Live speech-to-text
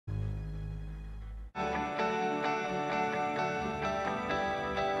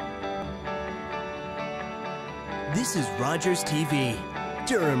This is Rogers TV,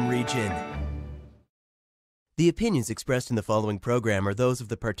 Durham Region. The opinions expressed in the following program are those of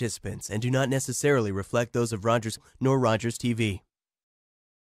the participants and do not necessarily reflect those of Rogers nor Rogers TV.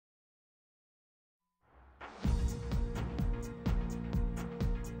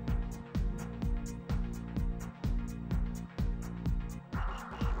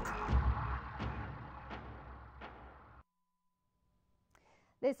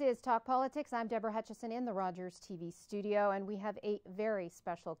 This is Talk Politics. I'm Deborah Hutchison in the Rogers TV studio, and we have a very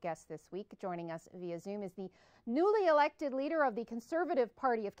special guest this week. Joining us via Zoom is the newly elected leader of the Conservative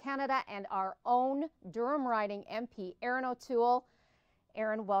Party of Canada and our own Durham riding MP, Erin O'Toole.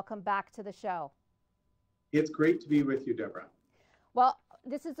 Erin, welcome back to the show. It's great to be with you, Deborah. Well,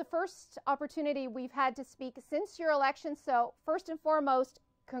 this is the first opportunity we've had to speak since your election, so first and foremost,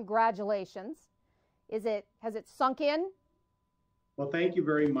 congratulations. Has it sunk in? Well, thank you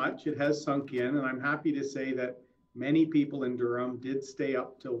very much. It has sunk in, and I'm happy to say that many people in Durham did stay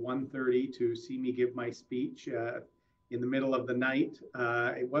up till 1:30 to see me give my speech in the middle of the night.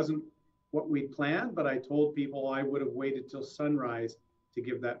 It wasn't what we'd planned, but I told people I would have waited till sunrise to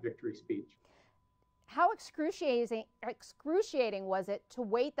give that victory speech. How excruciating was it to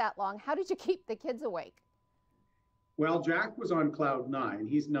wait that long? How did you keep the kids awake? Well, Jack was on cloud 9.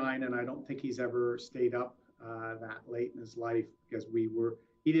 He's 9, and I don't think he's ever stayed up that late in his life because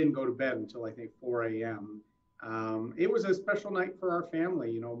he didn't go to bed until I think 4 a.m. It was a special night for our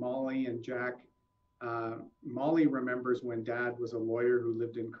family. You know, Molly and Jack. Molly remembers when Dad was a lawyer who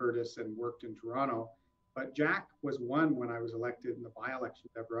lived in Curtis and worked in Toronto, but Jack was one when I was elected in the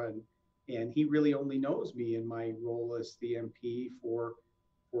by-election, Deborah, and he really only knows me in my role as the MP for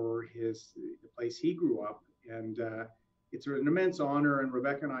the place he grew up. And it's an immense honor, and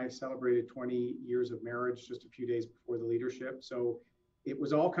Rebecca and I celebrated 20 years of marriage just a few days before the leadership. So it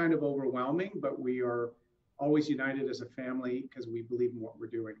was all kind of overwhelming, but we are always united as a family because we believe in what we're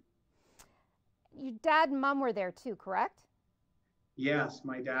doing. Your dad and mom were there too, correct? Yes,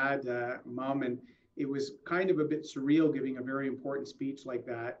 my dad, mom, and it was kind of a bit surreal giving a very important speech like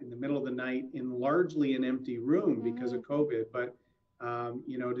that in the middle of the night in largely an empty room because of COVID. But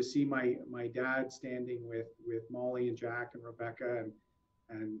you know, to see my dad standing with Molly and Jack and Rebecca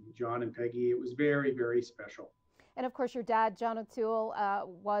and John and Peggy, it was very, very special. And of course, your dad, John O'Toole,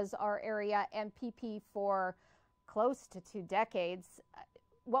 was our area MPP for close to 2 decades.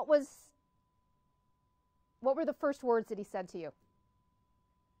 What were the first words that he said to you?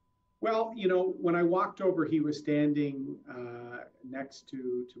 Well, you know, when I walked over, he was standing next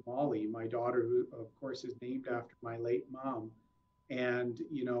to Molly, my daughter, who of course is named after my late mom. And,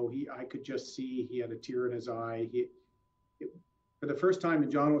 you know, I could just see he had a tear in his eye. For the first time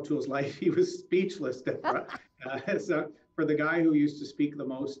in John O'Toole's life, he was speechless. So for the guy who used to speak the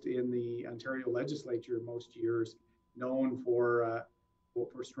most in the Ontario legislature most years, known for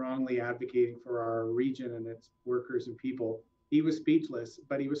strongly advocating for our region and its workers and people, he was speechless,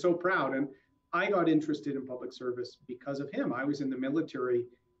 but he was so proud. And I got interested in public service because of him. I was in the military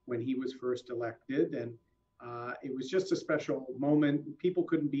when he was first elected, and it was just a special moment. People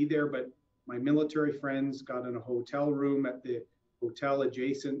couldn't be there, but my military friends got in a hotel room at the hotel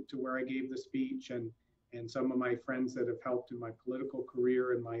adjacent to where I gave the speech, and some of my friends that have helped in my political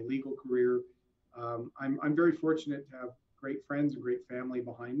career and my legal career. I'm very fortunate to have great friends and great family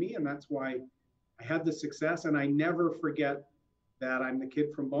behind me, and that's why I had the success. And I never forget that I'm the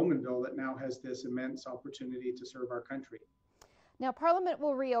kid from Bowmanville that now has this immense opportunity to serve our country. Now, Parliament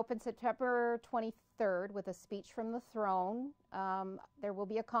will reopen September 23rd with a speech from the throne. There will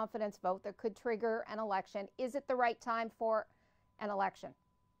be a confidence vote that could trigger an election. Is it the right time for an election?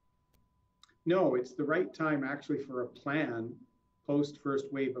 No, it's the right time actually for a plan post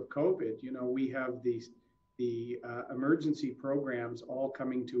first wave of COVID. You know, we have the emergency programs all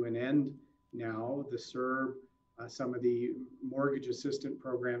coming to an end now, the CERB, some of the mortgage assistant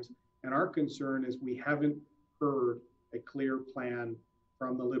programs. And our concern is we haven't heard a clear plan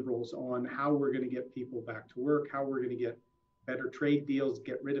from the Liberals on how we're going to get people back to work, how we're going to get better trade deals,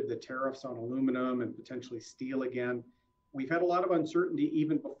 get rid of the tariffs on aluminum and potentially steel again. We've had a lot of uncertainty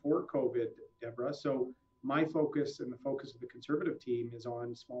even before COVID, Deborah. So my focus and the focus of the Conservative team is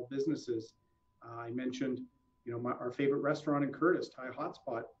on small businesses. I mentioned, you know, our favorite restaurant in Curtis, Thai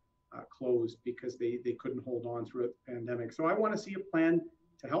Hotspot, closed because they couldn't hold on throughout the pandemic. So I want to see a plan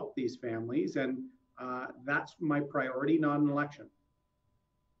to help these families, and that's my priority, not an election.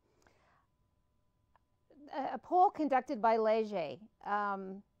 A poll conducted by Leger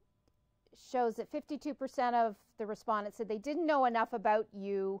shows that 52% of the respondents said they didn't know enough about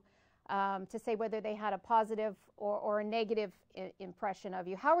you to say whether they had a positive or a negative impression of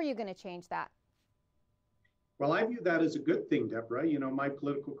you. How are you going to change that? Well, I view that as a good thing, Deborah. You know, my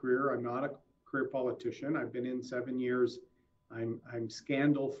political career, I'm not a career politician. I've been in 7 years. I'm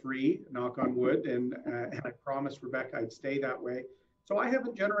scandal free, knock on wood, and I promised Rebecca I'd stay that way. So I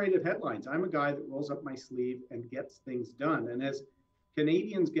haven't generated headlines. I'm a guy that rolls up my sleeve and gets things done. And as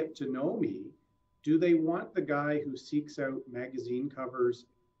Canadians get to know me, do they want the guy who seeks out magazine covers,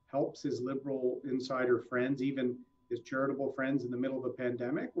 helps his liberal insider friends, even his charitable friends in the middle of a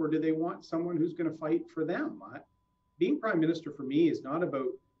pandemic, or do they want someone who's going to fight for them? Being prime minister for me is not about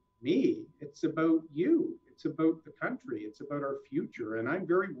me, it's about you. It's about the country. It's about our future. And I'm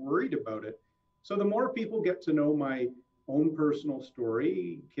very worried about it. So the more people get to know my own personal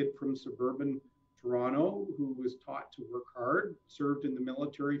story, kid from suburban Toronto who was taught to work hard, served in the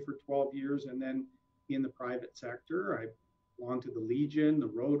military for 12 years, and then in the private sector. I belonged to the Legion, the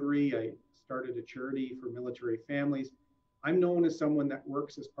Rotary. I started a charity for military families. I'm known as someone that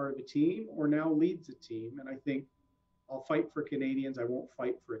works as part of a team or now leads a team. And I think I'll fight for Canadians. I won't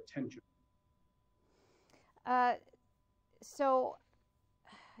fight for attention. So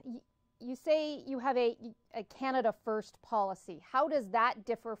you say you have a Canada First policy. How does that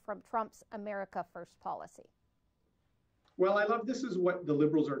differ from Trump's America First policy? Well, I love this is what the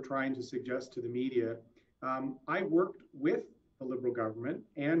Liberals are trying to suggest to the media. I worked with the Liberal government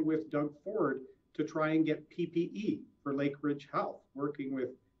and with Doug Ford to try and get PPE for Lakeridge Health, working with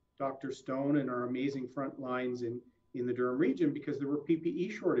Dr. Stone and our amazing front lines in the Durham region because there were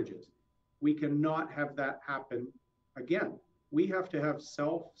PPE shortages. We cannot have that happen again. We have to have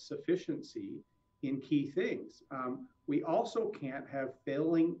self-sufficiency in key things. We also can't have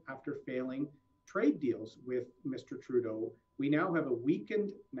failing after failing trade deals with Mr. Trudeau. We now have a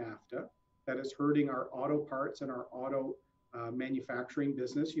weakened NAFTA that is hurting our auto parts and our auto manufacturing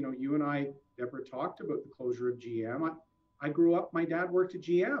business. You know, you and I, Deborah, talked about the closure of GM. I grew up, my dad worked at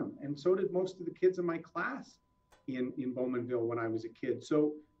GM, and so did most of the kids in my class in Bowmanville when I was a kid.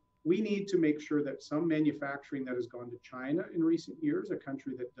 So we need to make sure that some manufacturing that has gone to China in recent years, a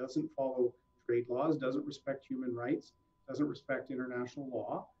country that doesn't follow trade laws, doesn't respect human rights, doesn't respect international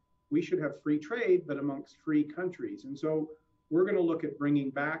law, we should have free trade, but amongst free countries. And so we're going to look at bringing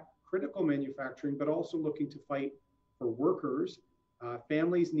back critical manufacturing, but also looking to fight for workers.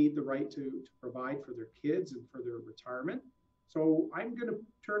 Families need the right to provide for their kids and for their retirement. So I'm going to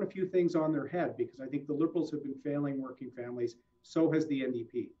turn a few things on their head because I think the Liberals have been failing working families. So has the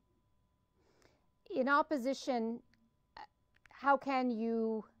NDP. In opposition, how can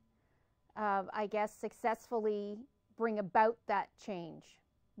you, I guess, successfully bring about that change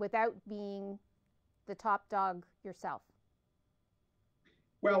without being the top dog yourself?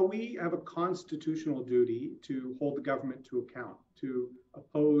 Well, we have a constitutional duty to hold the government to account, to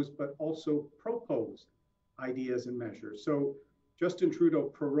oppose, but also propose ideas and measures. So Justin Trudeau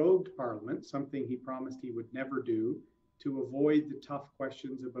prorogued Parliament, something he promised he would never do, to avoid the tough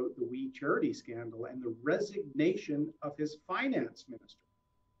questions about the We Charity scandal and the resignation of his finance minister.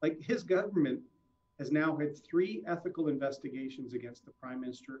 Like, his government has now had 3 ethical investigations against the prime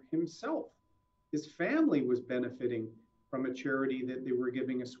minister himself. His family was benefiting from a charity that they were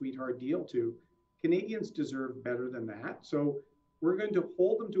giving a sweetheart deal to. Canadians deserve better than that. So we're going to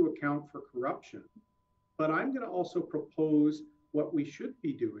hold them to account for corruption. But I'm going to also propose what we should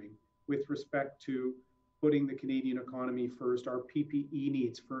be doing with respect to putting the Canadian economy first, our PPE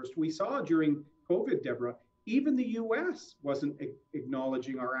needs first. We saw during COVID, Deborah, even the US wasn't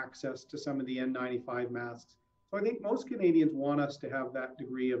acknowledging our access to some of the N95 masks. So I think most Canadians want us to have that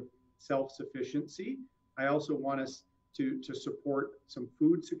degree of self-sufficiency. I also want us to support some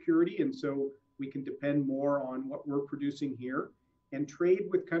food security, and so we can depend more on what we're producing here and trade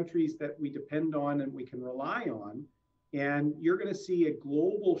with countries that we depend on and we can rely on. And you're going to see a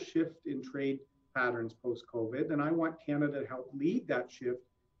global shift in trade patterns post-COVID, and I want Canada to help lead that shift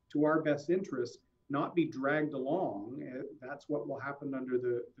to our best interests, not be dragged along. That's what will happen under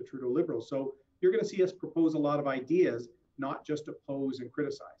the Trudeau Liberals. So you're going to see us propose a lot of ideas, not just oppose and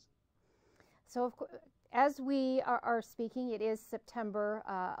criticize. So of course, as we are speaking, it is September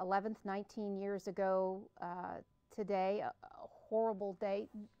 11th, 19 years ago today, a horrible day.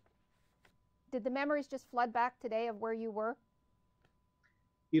 Did the memories just flood back today of where you were?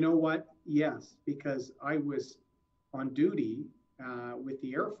 You know what? Yes, because I was on duty with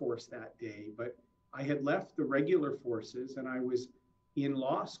the Air Force that day, but I had left the regular forces and I was in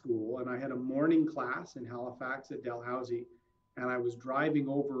law school and I had a morning class in Halifax at Dalhousie, and I was driving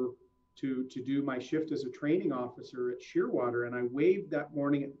over to do my shift as a training officer at Shearwater, and I waved that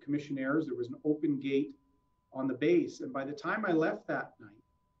morning at the commissionaires. There was an open gate on the base, and by the time I left that night,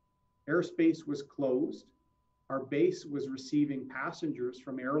 airspace was closed. Our base was receiving passengers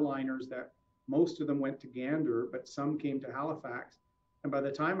from airliners that Most of them went to Gander, but some came to Halifax. And by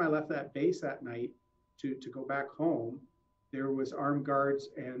the time I left that base that night to go back home, there was armed guards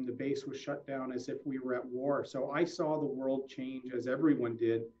and the base was shut down as if we were at war. So I saw the world change, as everyone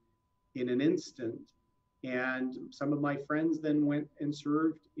did, in an instant. And some of my friends then went and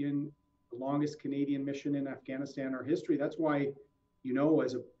served in the longest Canadian mission in Afghanistan in our history. That's why, you know,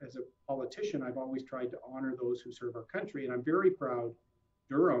 as a politician, I've always tried to honor those who serve our country. And I'm very proud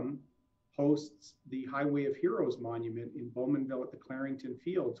Durham hosts the Highway of Heroes Monument in Bowmanville at the Clarington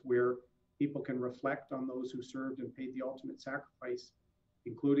Fields, where people can reflect on those who served and paid the ultimate sacrifice,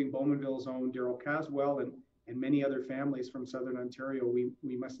 including Bowmanville's own Darrell Caswell and many other families from Southern Ontario.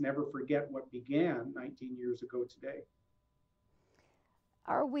 We must never forget what began 19 years ago today.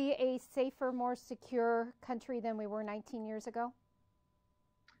 Are we a safer, more secure country than we were 19 years ago?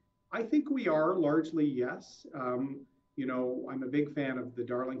 I think we are, largely, yes. You know, I'm a big fan of the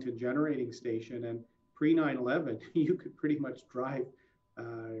Darlington Generating Station, and pre 9/11, you could pretty much drive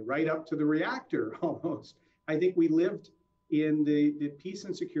right up to the reactor almost. I think we lived in the peace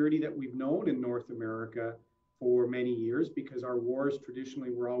and security that we've known in North America for many years, because our wars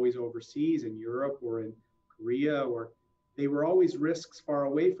traditionally were always overseas in Europe or in Korea, or they were always risks far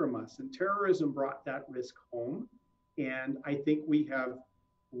away from us. And terrorism brought that risk home. And I think we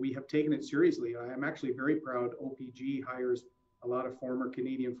have taken it seriously. I'm actually very proud OPG hires a lot of former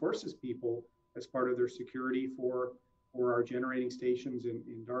Canadian Forces people as part of their security for our generating stations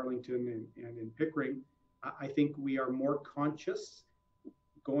in Darlington and in Pickering. I think we are more conscious.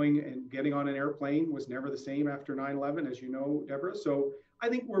 Going and getting on an airplane was never the same after 9/11, as you know, Deborah. So I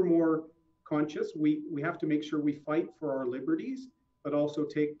think we're more conscious. We have to make sure we fight for our liberties, but also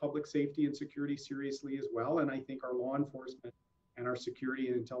take public safety and security seriously as well. And I think our law enforcement and our security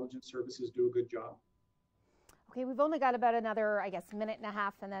and intelligence services do a good job. Okay, we've only got about another, I guess, minute and a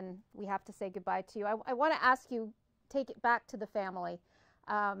half, and then we have to say goodbye to you. I want to ask you, take it back to the family.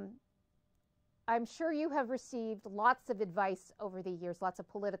 I'm sure you have received lots of advice over the years, lots of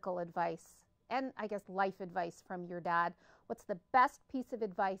political advice, and I guess life advice from your dad. What's the best piece of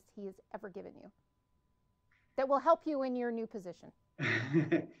advice he has ever given you that will help you in your new position?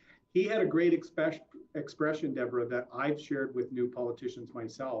 He had a great expression, Deborah, that I've shared with new politicians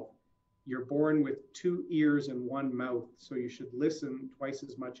myself. You're born with 2 ears and 1 mouth, so you should listen twice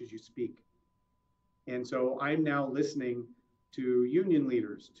as much as you speak. And so I'm now listening to union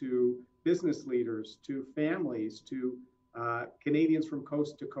leaders, to business leaders, to families, to Canadians from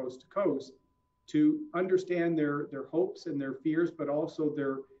coast to coast to coast, to understand their hopes and their fears, but also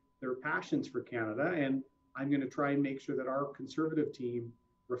their passions for Canada. And I'm going to try and make sure that our Conservative team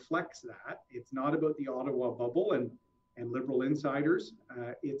reflects that. It's not about the Ottawa bubble and Liberal insiders.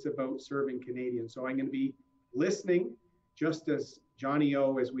 It's about serving Canadians. So I'm going to be listening, just as Johnny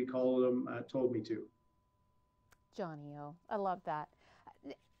O, as we call him, told me to. Johnny O, I love that.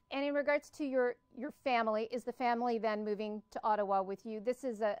 And in regards to your family, is the family then moving to Ottawa with you? This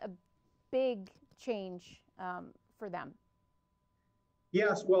is a big change for them.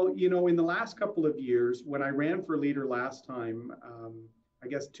 Yes, well, you know, in the last couple of years, when I ran for leader last time, I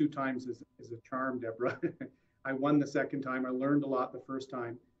guess 2 times is a charm, Deborah. I won the second time. I learned a lot the first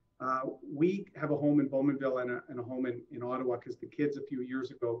time. We have a home in Bowmanville and a home in Ottawa, because the kids a few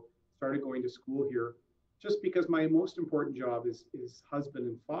years ago started going to school here, just because my most important job is husband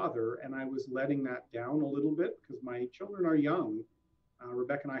and father. And I was letting that down a little bit because my children are young.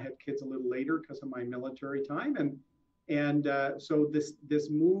 Rebecca and I had kids a little later because of my military time. And so this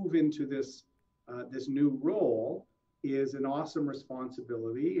move into this new role is an awesome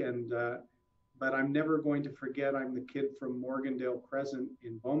responsibility. But I'm never going to forget I'm the kid from Morgandale Crescent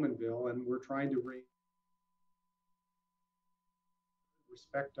in Bowmanville, and we're trying to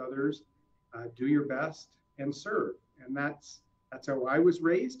respect others, do your best, and serve. And that's how I was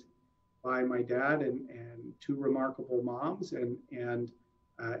raised, by my dad and 2 remarkable moms. And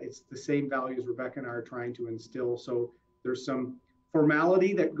it's the same values Rebecca and I are trying to instill. So there's some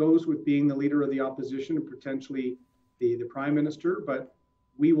formality that goes with being the leader of the opposition and potentially the prime minister, but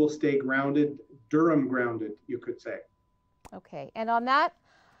we will stay grounded, Durham grounded, you could say. Okay, and on that,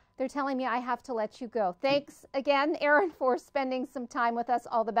 they're telling me I have to let you go. Thanks again, Erin, for spending some time with us.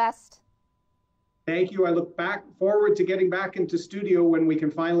 All the best. Thank you. I look forward to getting back into studio when we can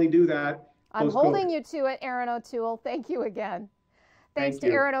finally do that. I'm holding you to it, Erin O'Toole. Thank you again. Thanks to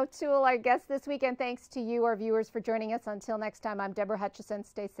Erin O'Toole, our guest this week, and thanks to you, our viewers, for joining us. Until next time, I'm Deborah Hutchison.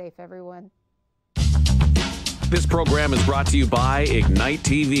 Stay safe, everyone. This program is brought to you by Ignite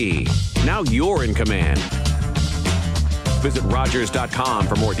TV. Now you're in command. Visit Rogers.com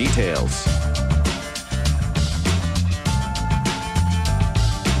for more details.